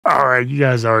All right, you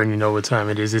guys already know what time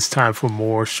it is. It's time for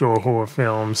more short horror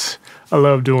films. I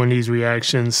love doing these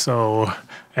reactions, so I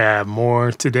have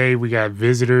more today. We got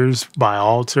Visitors by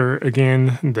Alter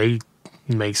again. They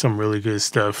make some really good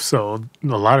stuff. So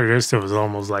a lot of their stuff is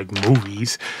almost like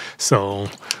movies. So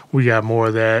we got more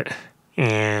of that.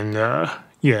 And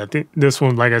yeah, I think this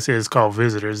one, like I said, is called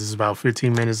Visitors. It's about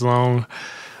 15 minutes long.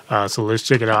 So let's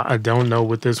check it out. I don't know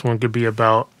what this one could be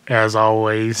about, as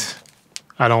always.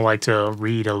 I don't like to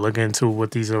read or look into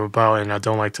what these are about, and I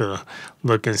don't like to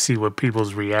look and see what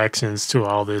people's reactions to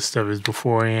all this stuff is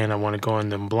beforehand. I want to go in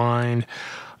them blind.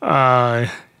 Uh,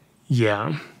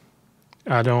 yeah,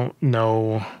 I don't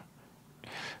know.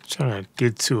 Trying to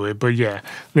get to it, but yeah,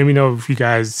 let me know if you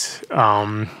guys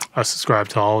are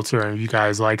subscribed to Alter and you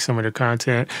guys like some of the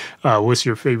content. What's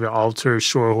your favorite Alter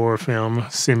short horror film?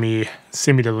 Send me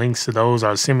the links to those,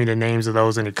 or send me the names of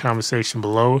those in the comment section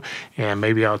below, and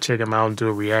maybe I'll check them out and do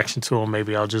a reaction to them.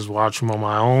 Maybe I'll just watch them on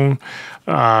my own.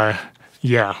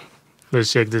 Yeah,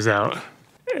 let's check this out.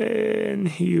 And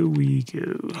here we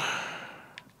go.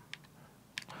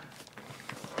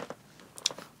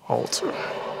 Alter.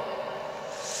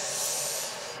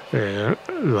 Yeah,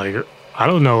 like I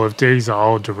don't know if these are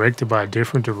all directed by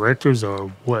different directors or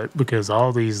what, because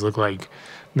all these look like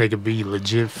they could be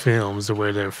legit films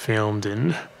where they're filmed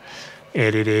and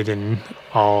edited and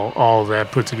all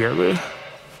that put together.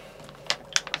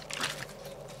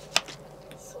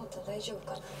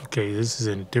 Okay, this is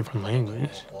in a different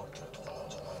language.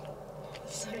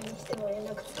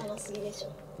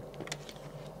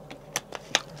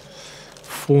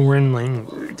 Foreign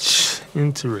language.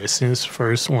 Interesting. It's the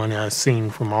first one I've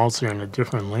seen from Alter in a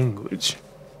different language.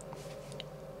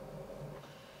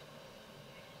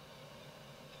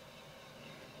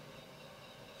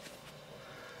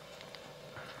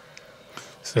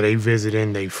 So they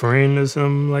visiting their friend or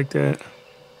something like that,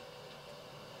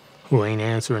 who ain't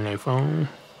answering their phone.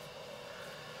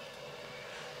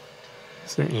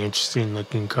 It's an interesting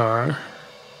looking car.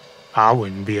 I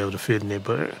wouldn't be able to fit in it,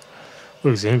 but it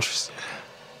looks interesting.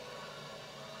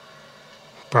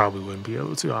 Probably wouldn't be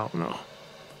able to. I don't know.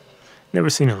 Never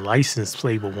seen a license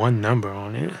plate with one number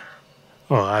on it.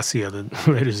 Oh, I see other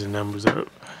letters and numbers up.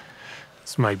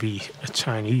 This might be a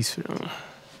Chinese film.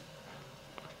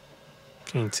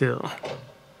 Can't tell.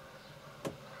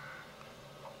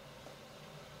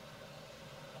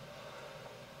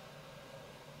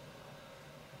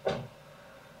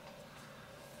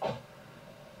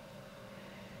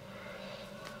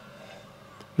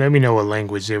 Let me know what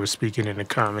language they were speaking in the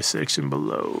comment section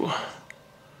below.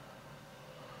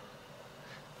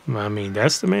 I mean,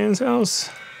 that's the man's house.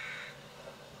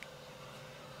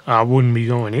 I wouldn't be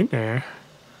going in there.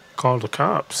 Call the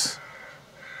cops.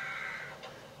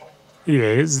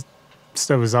 Yeah, his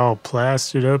stuff is all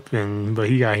plastered up, but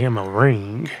he got him a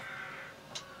ring.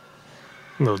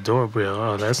 Little doorbell.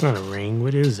 Oh, that's not a ring.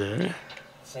 What is that?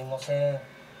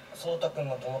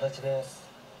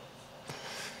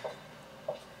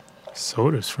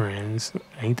 Soda's friends.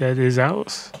 Ain't that his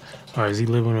house? Or is he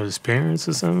living with his parents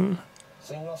or something?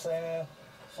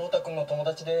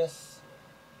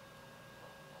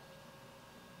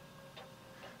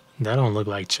 That don't look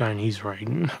like Chinese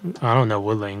writing. I don't know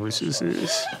what language this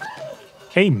is.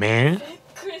 Hey, man.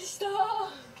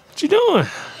 What you doing?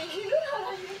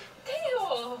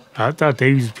 I thought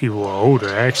these people were older,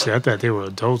 actually. I thought they were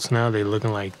adults. Now they're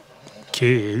looking like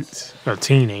kids or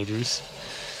teenagers.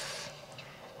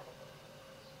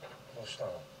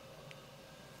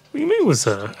 What do you mean, what's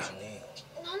up?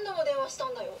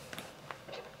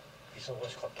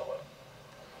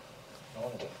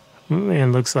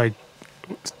 Man looks like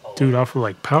dude off of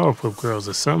like Powerpuff Girls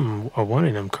or something, or one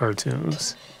of them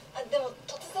cartoons.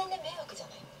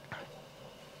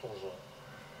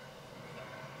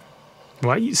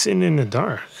 Why are you sitting in the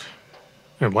dark?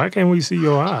 And why can't we see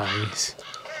your eyes?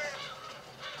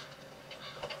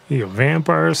 You a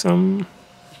vampire or something?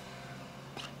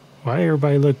 Why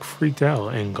everybody look freaked out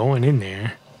and going in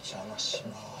there?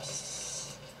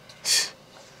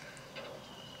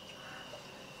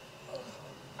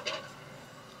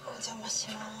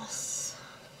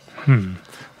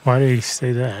 Why did he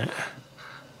say that?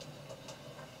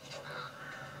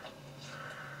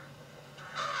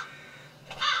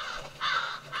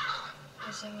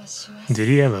 Did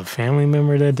he have a family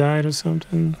member that died or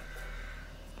something?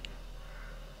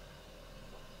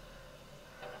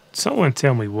 Someone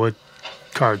tell me what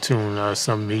cartoon or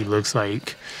something he looks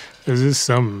like. Is this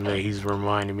something that he's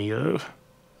reminding me of?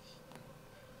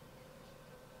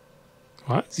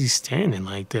 Why is he standing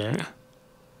like that?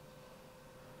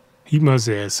 He must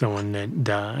have had someone that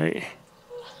died.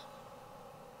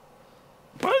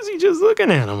 Why is he just looking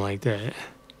at him like that?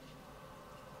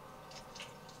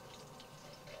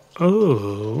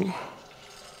 Oh.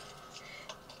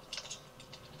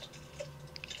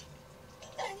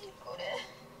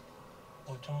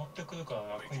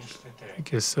 I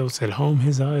guess so. At home,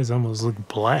 his eyes almost look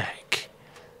black.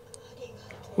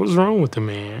 What's wrong with the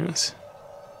man's?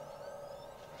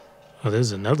 Oh,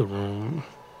 there's another room.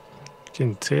 You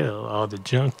can tell all the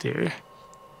junk there.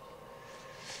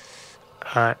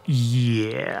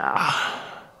 Yeah.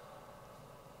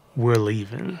 We're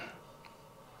leaving.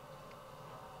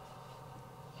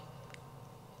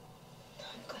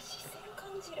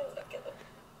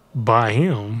 By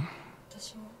him.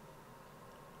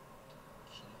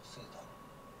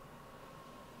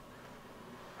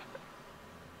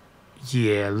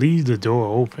 Yeah, leave the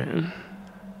door open.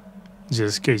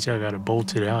 Just in case y'all gotta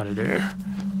bolt it out of there.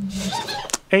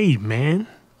 Hey, man.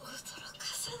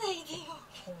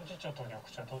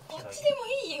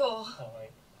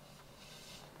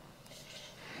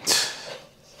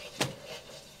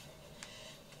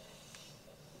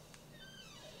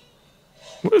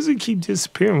 Why does he keep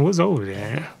disappearing? What's over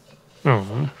there?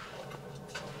 Oh.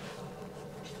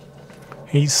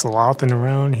 He's slothing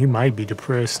around. He might be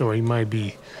depressed or he might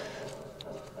be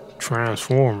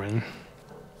transforming.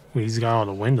 He's got all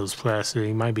the windows plastered.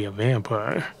 He might be a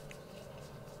vampire.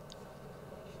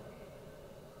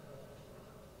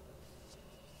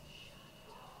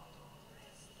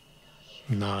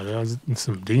 Nah, there's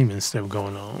some demon stuff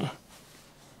going on.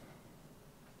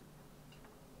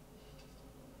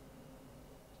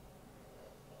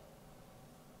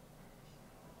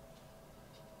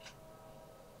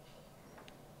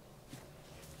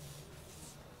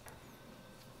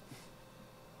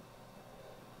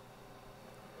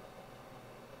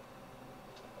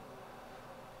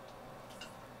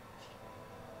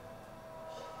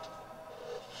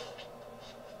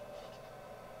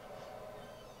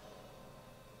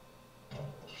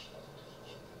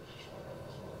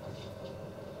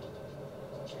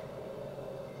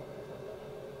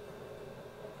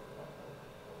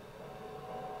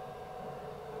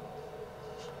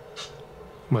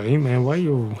 But hey man, why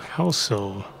your house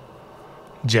so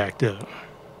jacked up?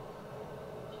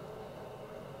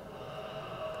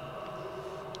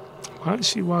 Why is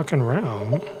she walking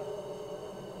around?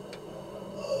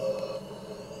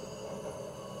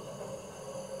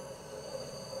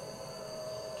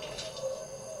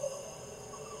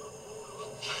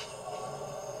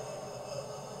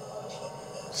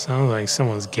 Sounds like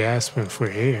someone's gasping for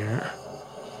air.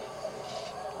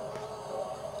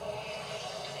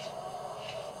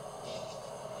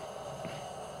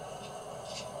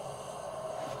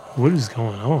 What is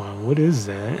going on? What is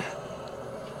that?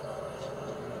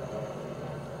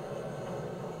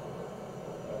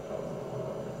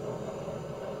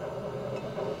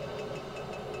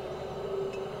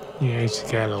 Yeah, she's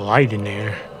got a light in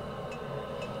there.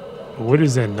 But what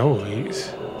is that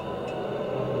noise?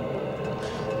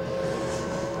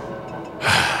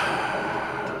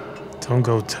 Don't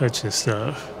go touching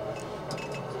stuff.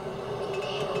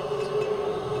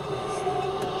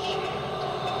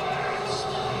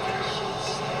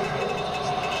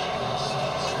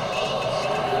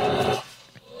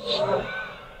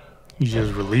 You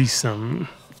just released some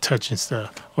touching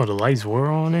stuff. Oh, the lights were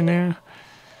on in there?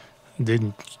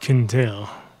 Couldn't tell.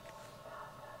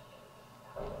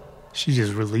 She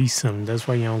just released some. That's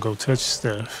why you don't go touch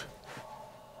stuff.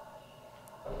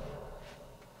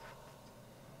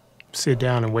 Sit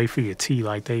down and wait for your tea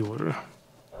like they were.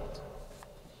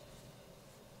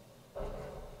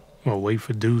 Or wait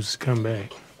for dudes to come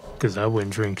back. Because I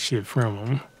wouldn't drink shit from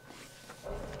them.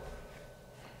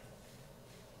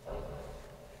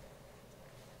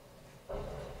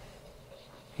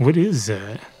 What is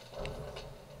that?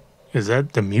 Is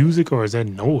that the music or is that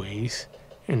noise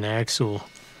in the actual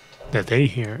that they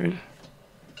hearing?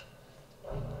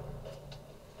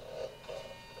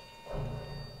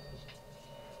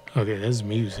 Okay, that's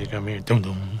music. I'm hearing dum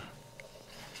dum.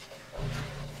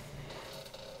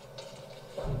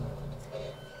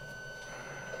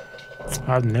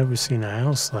 I've never seen a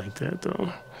house like that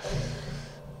though.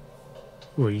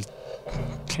 Where you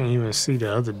can't even see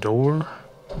the other door.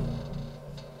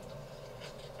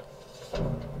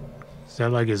 Is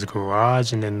that like his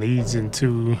garage and then leads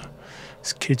into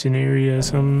his kitchen area or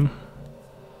something?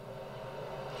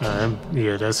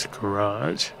 Yeah, that's the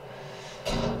garage.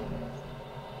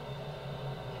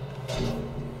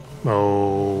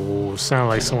 Oh, sound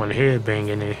like someone head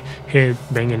banging their head.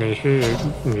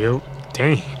 Yep.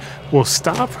 Dang. Well,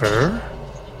 stop her.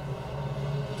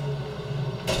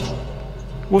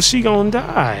 Well, she gonna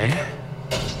die.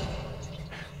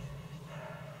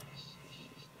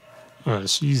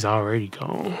 She's already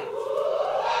gone.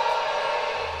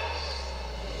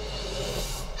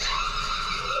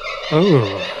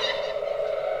 Oh.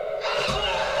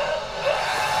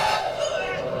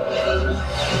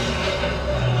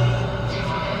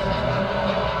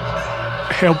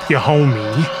 Help your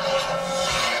homie.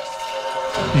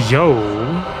 Yo,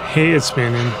 head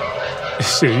spinning.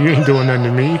 Shit, you ain't doing nothing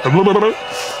to me.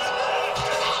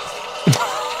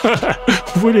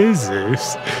 What is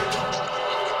this?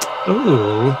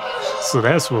 Oh, so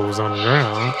that's what was on the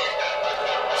ground.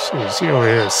 Shit, she over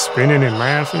here spinning and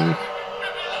laughing.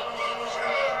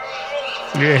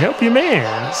 Yeah, help your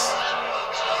mans.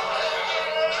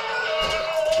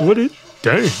 What is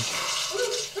dang?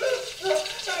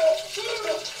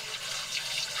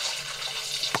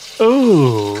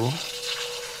 Oh,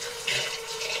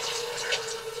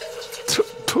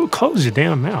 close your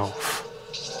damn mouth.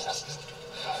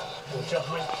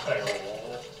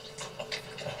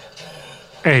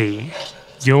 Hey,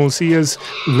 you don't see us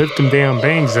lift them damn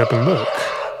bangs up and look.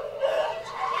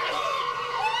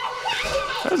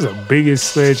 That's the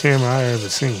biggest sledgehammer I ever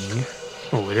seen.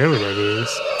 Or whatever that is.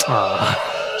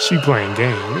 She playing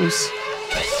games.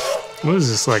 What is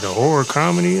this, like a horror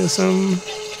comedy or something?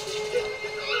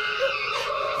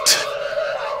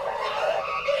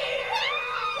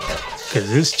 Cause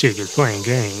this chick is playing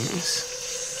games.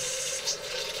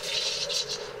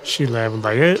 She laughing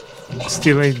like it.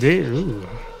 Still ain't dead. Ooh.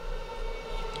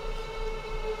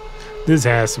 This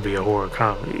has to be a horror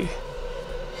comedy.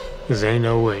 Cause ain't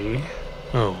no way.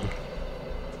 Oh.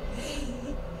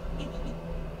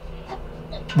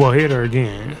 Well, hit her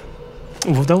again.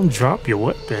 Well, don't drop your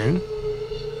weapon.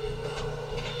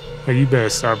 Or you better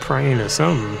start praying or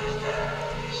something.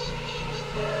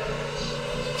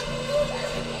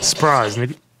 Surprise,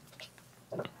 nigga.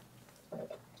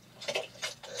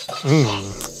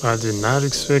 I did not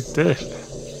expect that.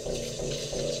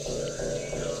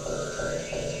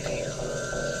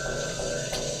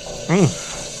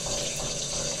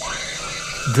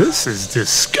 This is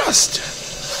disgusting.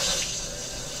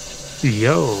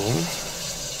 Yo,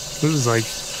 this is like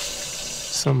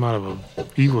something out of a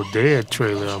Evil Dead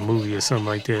trailer or movie or something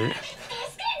like that.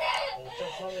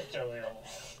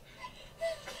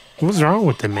 What's wrong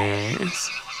with the man?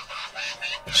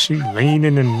 She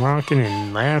leaning and rocking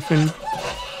and laughing.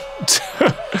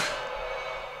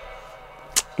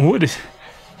 What is...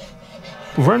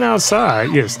 Run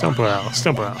outside. Yeah, stump her out.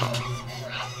 Stump her out.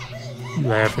 You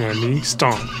laughing at me?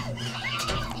 Stomp.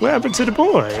 What happened to the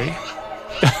boy?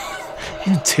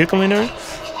 You tickling her?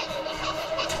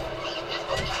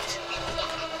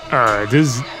 Alright,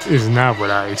 this is not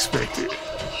what I expected.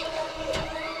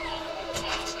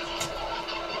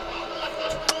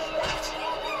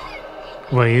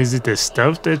 Wait, is it the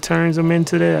stuff that turns them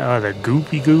into that? Or the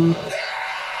goopy goo?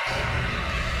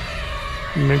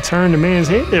 And they turn the man's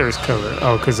hair's color.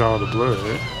 Oh, because all the blood.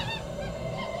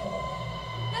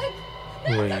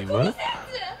 Wait, what?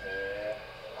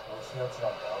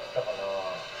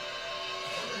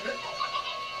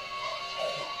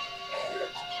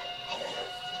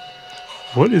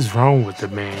 What is wrong with the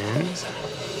man?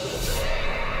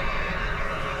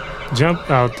 Jump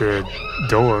out the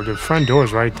door. The front door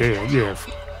is right there. Yeah,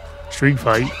 street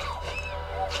fight.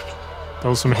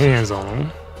 Throw some hands on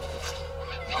them.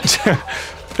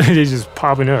 They're just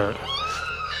popping up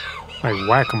like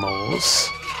whack-a-moles.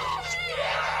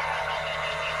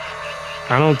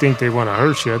 I don't think they want to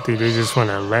hurt you. I think they just want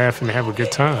to laugh and have a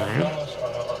good time.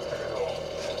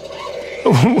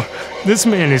 This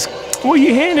man is... Well,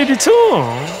 you handed it to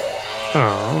him.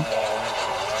 Oh.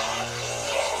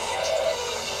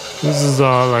 This is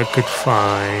all I could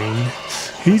find.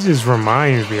 He just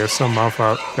reminds me of something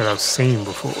that I've seen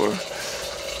before.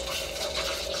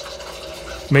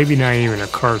 Maybe not even a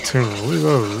cartoon. What are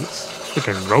those?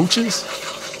 Freaking roaches?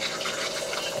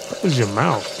 Close your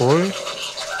mouth, boy.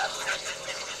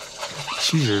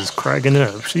 She's just cracking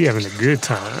up. She having a good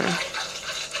time.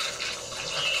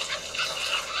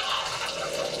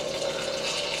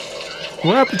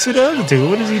 What happened to the other dude?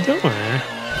 What is he doing?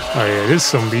 Oh yeah, this is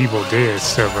some Evil Dead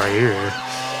stuff right here.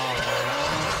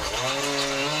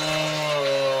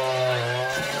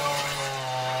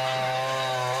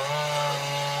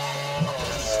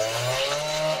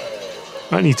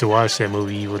 I need to watch that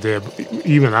movie Evil Dead.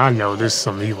 Even I know this is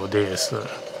some Evil Dead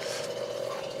stuff.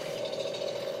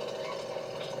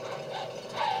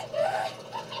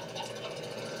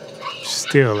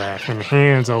 Still laughing.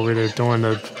 Hands over there doing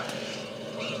the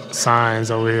signs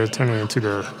over here, turning into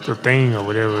the thing or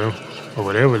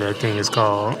whatever that thing is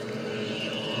called.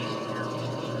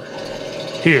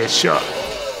 Headshot.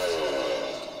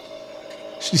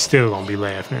 She's still gonna be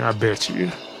laughing, I bet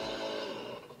you.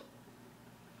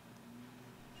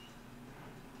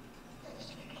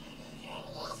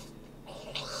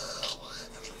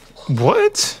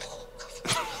 What?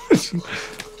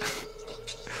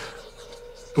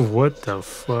 What the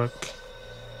fuck?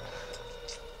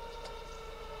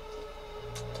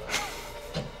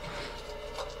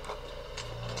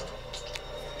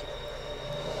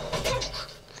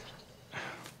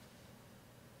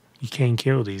 You can't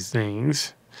kill these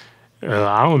things.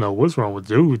 I don't know what's wrong with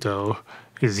dude though,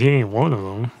 because he ain't one of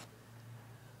them.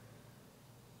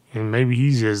 And maybe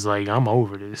he's just like, I'm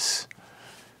over this.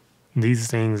 These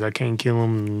things, I can't kill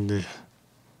them.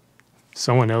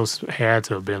 Someone else had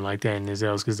to have been like that in his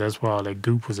house because that's why all that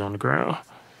goop was on the ground.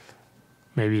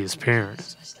 Maybe his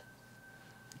parents.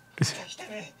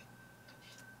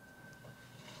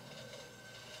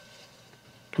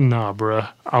 Nah, bruh.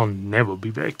 I'll never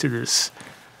be back to this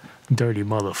dirty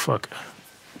motherfucker.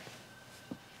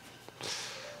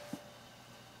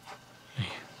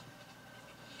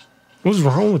 What's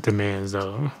wrong with the mans,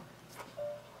 though?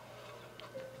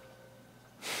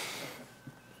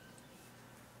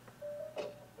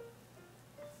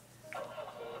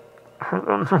 I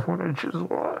don't know what I just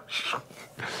watched.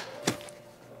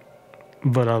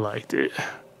 But I liked it.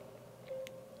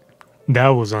 That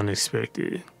was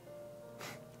unexpected.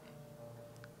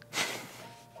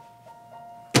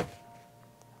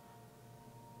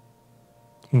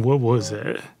 What was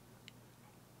that?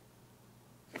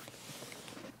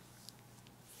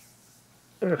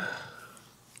 Ugh.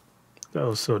 That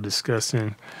was so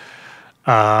disgusting.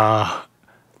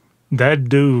 That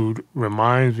dude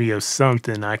reminds me of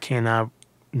something I cannot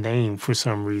name for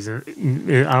some reason.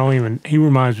 I don't even. He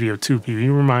reminds me of two people. He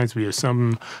reminds me of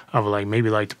something of like maybe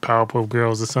like the Powerpuff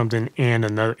Girls or something, and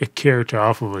a character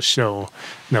off of a show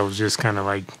that was just kind of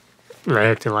like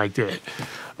acting like that.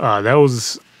 That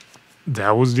was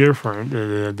different.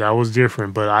 That was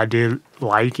different, but I did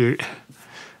like it.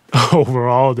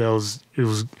 Overall, it was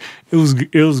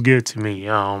good to me.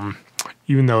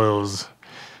 Even though it was.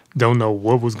 Don't know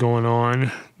what was going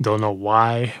on. Don't know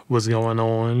why was going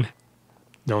on.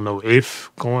 Don't know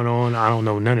if going on. I don't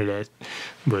know none of that.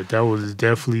 But that was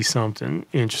definitely something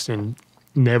interesting.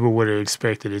 Never would have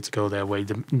expected it to go that way.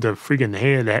 The freaking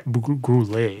head that grew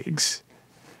legs.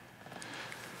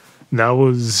 That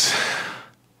was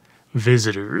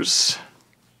Visitors,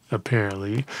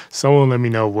 apparently. Someone let me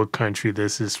know what country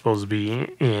this is supposed to be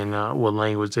in, what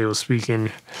language they were speaking.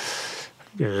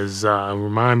 Because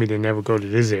remind me to never go to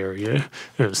this area.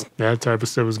 If that type of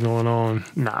stuff is going on.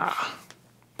 Nah.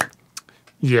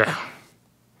 Yeah.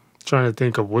 Trying to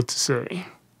think of what to say.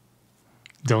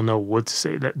 Don't know what to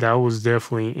say. That was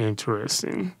definitely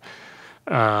interesting.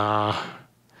 I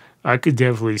could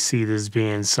definitely see this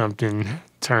being something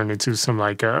turned into some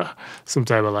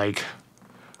type of like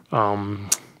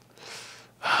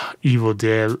Evil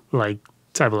Dead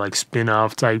type of like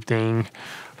spin-off type thing.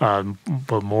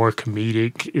 But more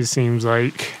comedic, it seems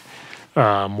like.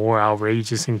 More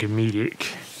outrageous and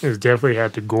comedic. It's definitely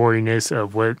had the goriness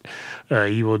of what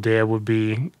Evil Dead would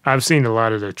be. I've seen a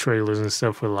lot of the trailers and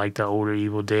stuff for like the older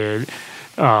Evil Dead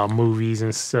movies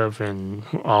and stuff, and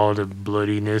all the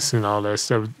bloodiness and all that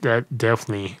stuff. That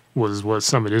definitely was what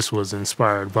some of this was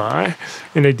inspired by.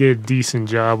 And they did a decent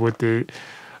job with it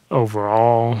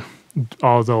overall.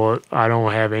 Although I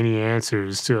don't have any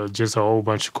answers to just a whole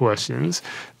bunch of questions.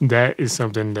 That is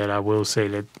something that I will say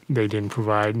that they didn't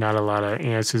provide. Not a lot of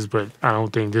answers, but I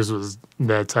don't think this was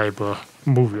that type of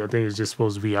movie. I think it's just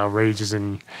supposed to be outrageous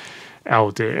and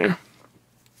out there.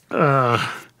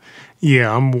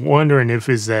 Yeah, I'm wondering if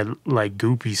it's that like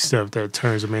goopy stuff that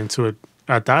turns them into it.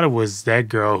 I thought it was that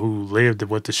girl who lived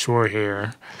with the short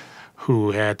hair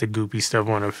who had the goopy stuff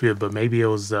on her feet, but maybe it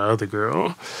was the other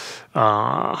girl.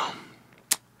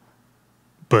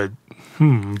 But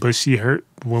she hurt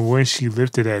when she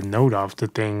lifted that note off the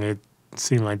thing. It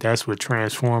seemed like that's what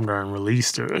transformed her and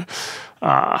released her.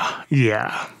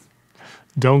 Yeah.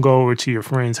 Don't go over to your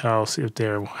friend's house if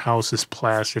their house is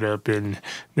plastered up and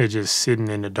they're just sitting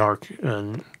in the dark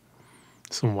and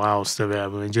some wild stuff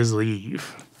happening. Just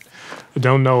leave. I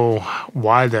don't know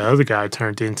why the other guy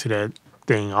turned into that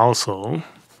thing also.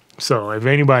 So if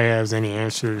anybody has any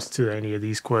answers to any of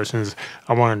these questions,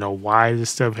 I want to know why this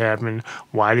stuff happened.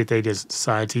 Why did they just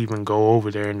decide to even go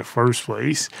over there in the first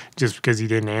place? Just because he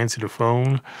didn't answer the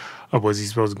phone? Or was he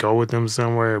supposed to go with them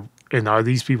somewhere? And are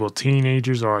these people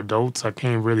teenagers or adults? I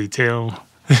can't really tell.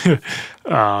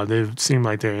 They seem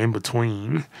like they're in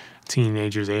between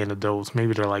teenagers and adults.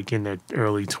 Maybe they're like in their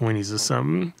early 20s or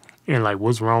something. And like,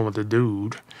 what's wrong with the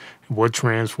dude? What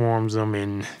transforms them?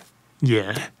 And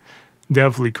yeah.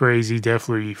 Definitely crazy,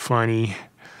 definitely funny,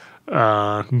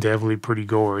 definitely pretty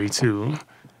gory too.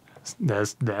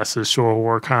 That's a short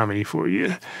horror comedy for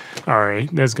you. All right,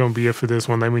 that's gonna be it for this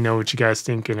one. Let me know what you guys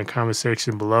think in the comment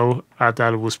section below. I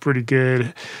thought it was pretty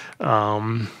good.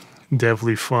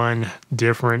 Definitely fun,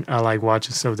 different. I like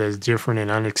watching stuff that's different and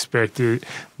unexpected.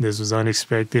 This was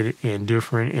unexpected and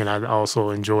different, and I also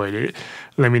enjoyed it.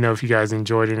 Let me know if you guys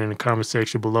enjoyed it in the comment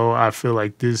section below. I feel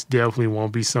like this definitely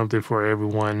won't be something for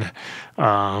everyone,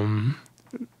 but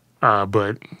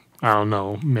I don't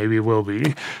know. Maybe it will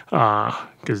be,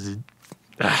 because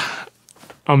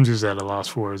I'm just at a loss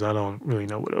for words. I don't really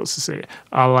know what else to say.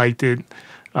 I liked it.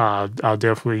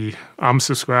 I'm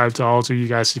subscribed to Alter. You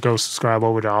guys should go subscribe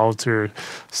over to Alter's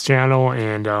channel.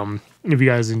 And if you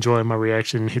guys enjoyed my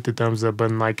reaction, hit the thumbs up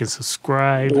button, like, and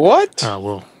subscribe. What?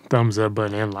 Well, thumbs up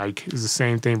button and like is the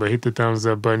same thing, but hit the thumbs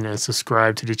up button and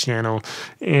subscribe to the channel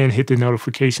and hit the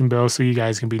notification bell so you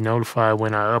guys can be notified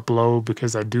when I upload,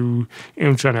 because I am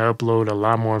trying to upload a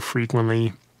lot more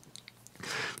frequently.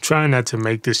 Trying not to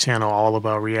make this channel all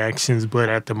about reactions, but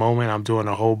at the moment I'm doing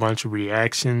a whole bunch of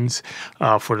reactions.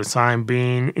 For the time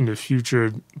being, in the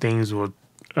future things will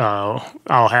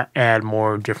I'll add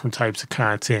more different types of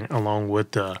content along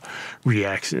with the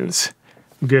reactions.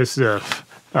 Good stuff.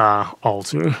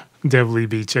 Alter, definitely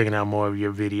be checking out more of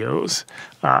your videos.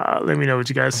 Let me know what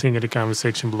you guys think in the comment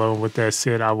section below. And with that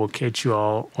said, I will catch you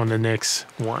all on the next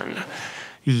one.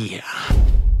 Yeah.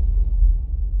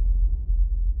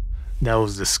 That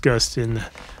was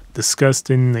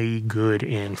disgustingly good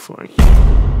and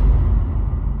funny.